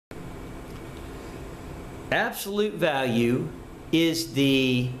absolute value is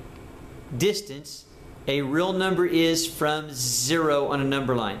the distance a real number is from 0 on a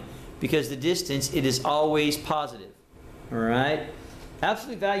number line. Because the distance, it is always positive. All right?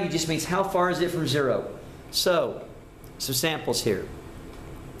 Absolute value just means how far is it from 0. So, some samples here.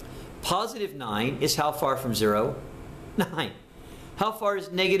 Positive 9 is how far from 0? 9. How far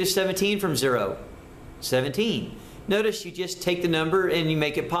is negative 17 from 0? 17. Notice you just take the number and you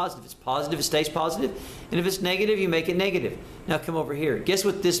make it positive. If it's positive, it stays positive. And if it's negative, you make it negative. Now come over here. Guess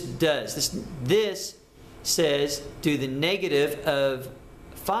what this does? This says do the negative of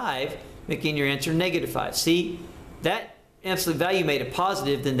 5, making your answer negative 5. See, that absolute value made it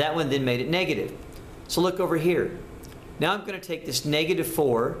positive, then that one then made it negative. So look over here. Now I'm going to take this negative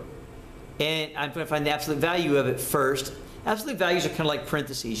 4, and I'm going to find the absolute value of it first. Absolute values are kind of like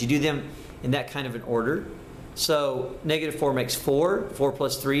parentheses. You do them in that kind of an order. So negative 4 makes 4. 4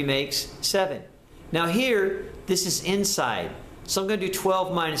 plus 3 makes 7. Now here, this is inside. So I'm going to do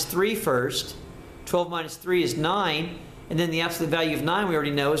 12 minus 3 first. 12 minus 3 is 9. And then the absolute value of 9 we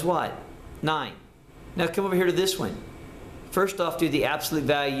already know is what? 9. Now come over here to this one. First off, do the absolute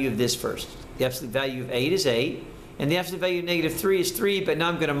value of this first. The absolute value of 8 is 8. And the absolute value of negative 3 is 3. But now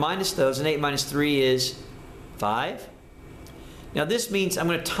I'm going to minus those. And 8 minus 3 is 5. Now this means I'm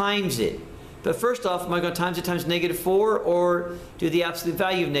going to times it. But first off, am I going to times it times negative 4 or do the absolute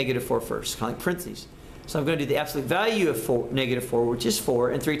value of negative 4 first? Kind of like parentheses. So I'm going to do the absolute value of negative 4, which is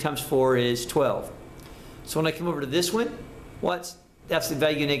 4. And 3 times 4 is 12. So when I come over to this one, what's the absolute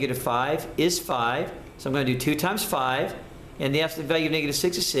value of negative 5 is 5. So I'm going to do 2 times 5. And the absolute value of negative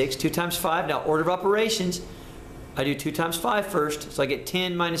 6 is 6. 2 times 5. Now order of operations, I do 2 times 5 first. So I get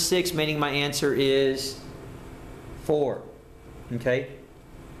 10 minus 6, meaning my answer is 4. Okay?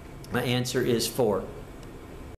 My answer is 4.